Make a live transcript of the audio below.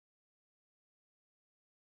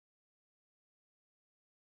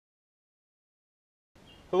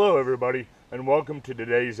Hello everybody, and welcome to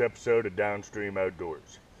today's episode of DownStream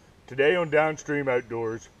Outdoors. Today on DownStream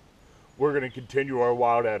Outdoors, we're going to continue our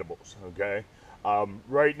wild edibles, okay?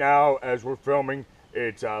 Right now, as we're filming,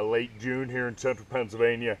 it's late June here in central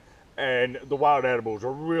Pennsylvania, and the wild edibles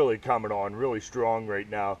are really coming on really strong right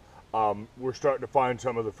now. We're starting to find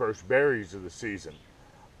some of the first berries of the season.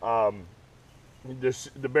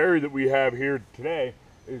 The berry that we have here today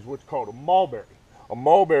is what's called a mulberry. A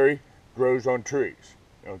mulberry grows on trees,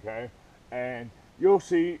 okay? And you'll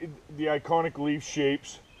see the iconic leaf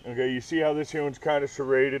shapes, okay? You see how this here one's kind of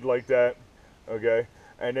serrated like that, okay?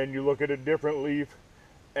 And then you look at a different leaf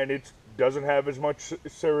and it doesn't have as much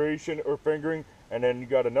serration or fingering, and then you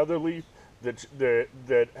got another leaf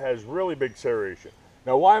that has really big serration.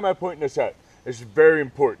 Now, why am I pointing this out? This is very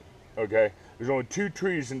important, okay? There's only 2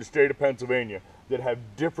 trees in the state of Pennsylvania that have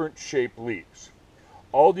different shaped leaves.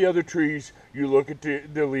 All the other trees, you look at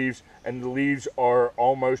the leaves, and the leaves are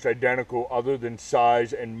almost identical other than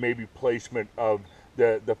size and maybe placement of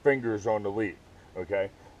the fingers on the leaf, okay?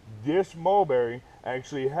 This mulberry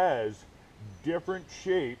actually has different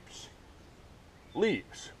shapes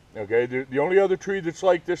leaves, okay? The only other tree that's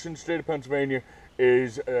like this in the state of Pennsylvania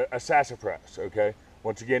is a sassafras, okay?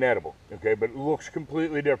 Once again, edible, okay? But it looks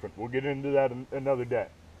completely different. We'll get into that another day.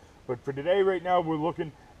 But for today, right now, we're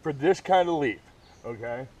looking for this kind of leaf.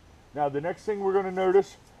 Okay, now the next thing we're going to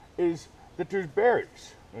notice is that there's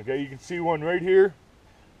berries. Okay, you can see one right here.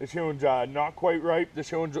 This here one's not quite ripe.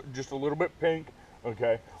 This here one's just a little bit pink.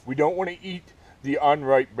 Okay, we don't want to eat the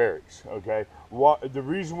unripe berries. Okay, the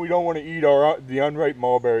reason we don't want to eat the unripe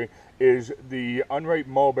mulberry is the unripe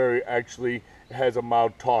mulberry actually has a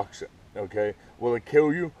mild toxin. Okay, will it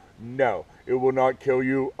kill you? No, it will not kill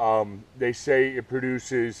you. They say it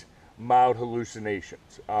produces mild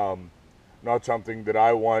hallucinations. Not something that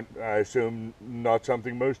I want, I assume not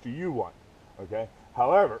something most of you want, okay?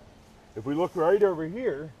 However, if we look right over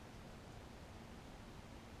here,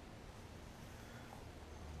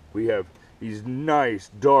 we have these nice,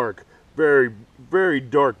 dark, very, very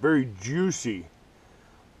dark, very juicy,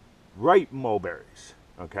 ripe mulberries,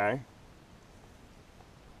 okay?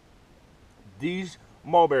 These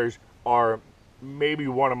mulberries are maybe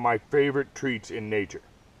one of my favorite treats in nature.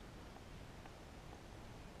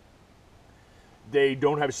 They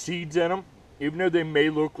don't have seeds in them. Even though they may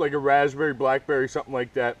look like a raspberry, blackberry, something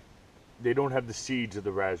like that, they don't have the seeds of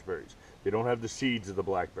the raspberries. They don't have the seeds of the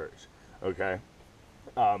blackberries, okay?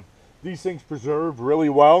 These things preserve really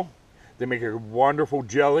well. They make a wonderful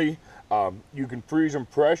jelly. You can freeze them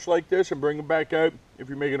fresh like this and bring them back out if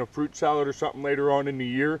you're making a fruit salad or something later on in the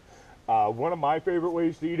year. One of my favorite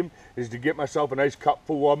ways to eat them is to get myself a nice cup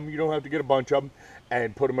full of them. You don't have to get a bunch of them,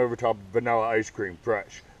 and put them over top of vanilla ice cream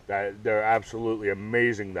fresh. They're absolutely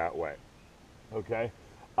amazing that way. Okay.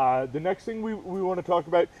 The next thing we want to talk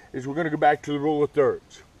about is we're going to go back to the rule of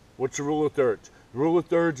thirds. What's the rule of thirds? The rule of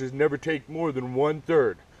thirds is never take more than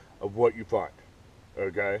 1/3 of what you find.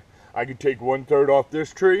 Okay. I could take 1/3 off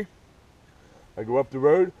this tree. I go up the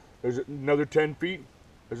road. There's another 10 feet.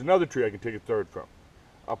 There's another tree I can take 1/3 from.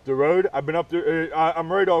 Up the road. I've been up there.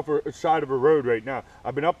 I'm right off the side of a road right now.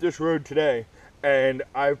 I've been up this road today, and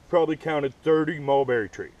I've probably counted 30 mulberry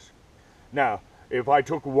trees. Now, if I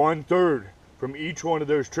took 1/3 from each one of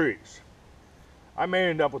those trees, I may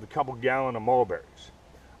end up with a couple gallon of mulberries.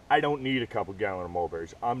 I don't need a couple gallon of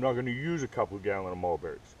mulberries. I'm not going to use a couple gallon of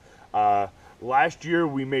mulberries. Last year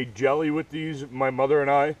we made jelly with these, my mother and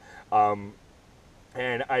I,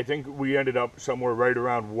 and I think we ended up somewhere right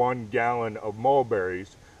around 1 gallon of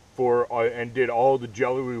mulberries and did all the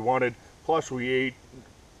jelly we wanted. Plus we ate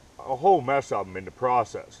a whole mess of them in the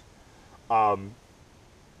process.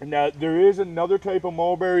 Now, there is another type of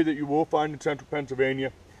mulberry that you will find in central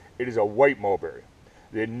Pennsylvania. It is a white mulberry.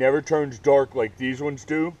 It never turns dark like these ones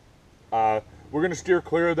do. We're going to steer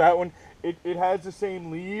clear of that one. It has the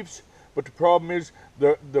same leaves, but the problem is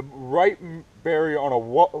the ripe berry on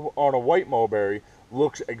a white mulberry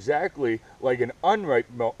looks exactly like an unripe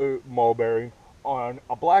mulberry on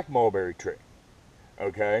a black mulberry tree.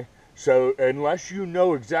 Okay? So unless you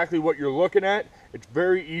know exactly what you're looking at, it's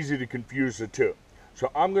very easy to confuse the two. So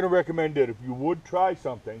I'm going to recommend that if you would try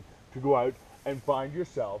something, to go out and find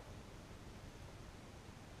yourself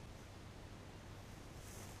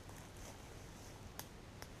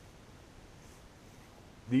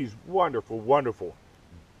these wonderful, wonderful,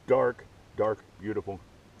 dark, beautiful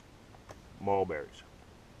mulberries.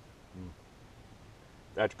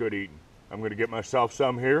 That's good eating. I'm going to get myself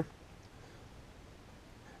some here.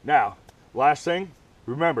 Now, last thing,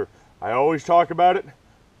 remember, I always talk about it.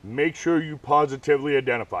 Make sure you positively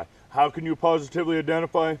identify. How can you positively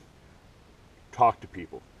identify? Talk to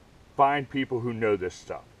people. find people who know this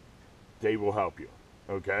stuff. They will help you.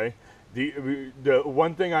 Okay? The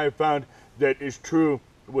one thing I have found that is true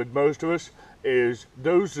with most of us is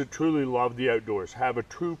those that truly love the outdoors, have a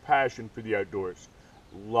true passion for the outdoors,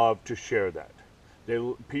 love to share that.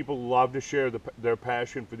 People love to share their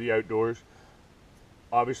passion for the outdoors.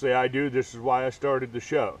 Obviously I do. This is why I started the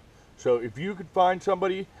show. So if you could find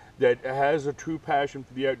somebody that has a true passion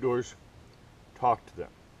for the outdoors, talk to them.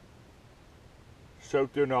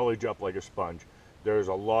 Soak their knowledge up like a sponge. There's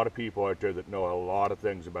a lot of people out there that know a lot of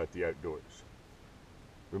things about the outdoors.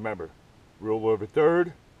 Remember, rule over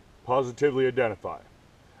third, positively identify.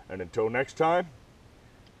 And until next time,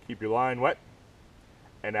 keep your line wet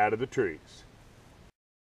and out of the trees.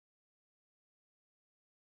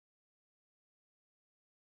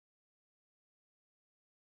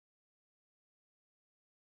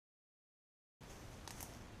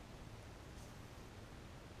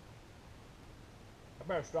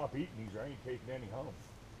 I better stop eating these. I ain't taking any home.